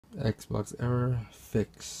Xbox error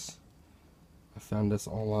fix. I found this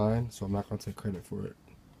online, so I'm not going to take credit for it.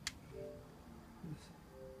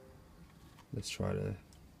 Let's try to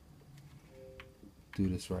do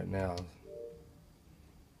this right now.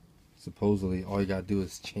 Supposedly, all you gotta do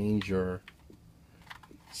is change your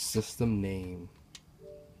system name.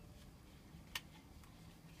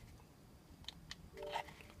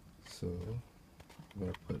 So, I'm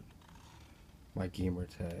gonna put my gamer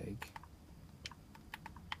tag.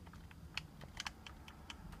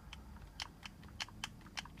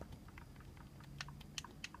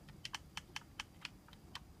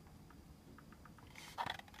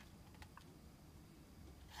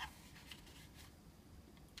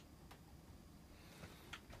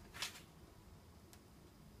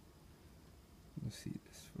 Let's see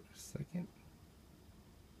this for a second.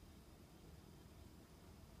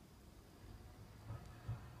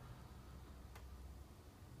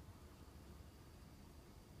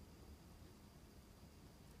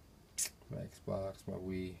 My Xbox, my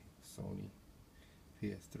Wii, Sony,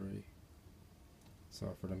 PS3.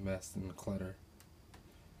 Sorry for the mess and the clutter.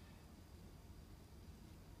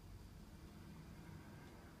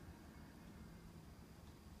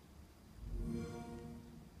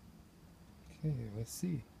 Okay, let's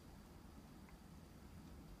see.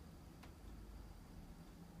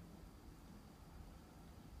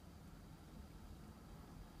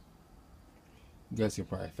 You guys can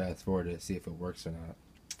probably fast forward to see if it works or not.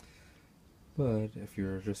 But if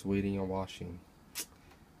you're just waiting and watching,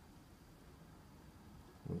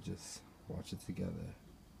 we'll just watch it together.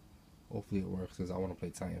 Hopefully it works because I want to play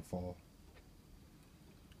Titanfall.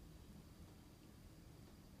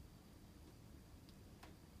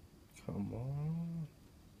 Come on.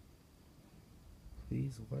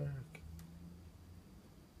 Please work.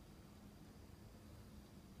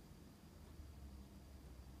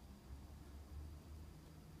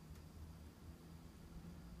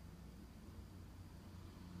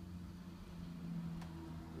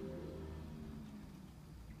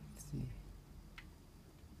 Let's see.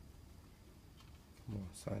 Come on,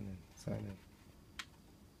 sign in, sign in.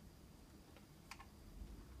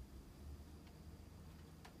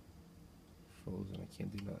 Frozen, I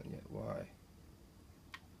can't do nothing yet. Why?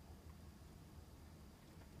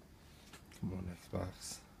 Come on,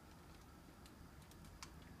 Xbox.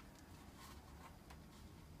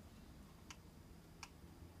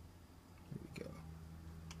 Here we go.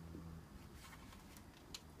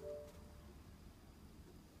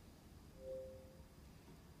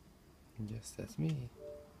 Yes, that's me.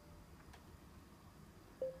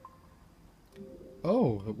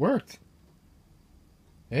 Oh, it worked.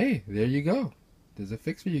 Hey, there you go. There's a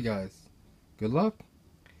fix for you guys. Good luck.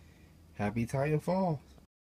 Happy Titanfall.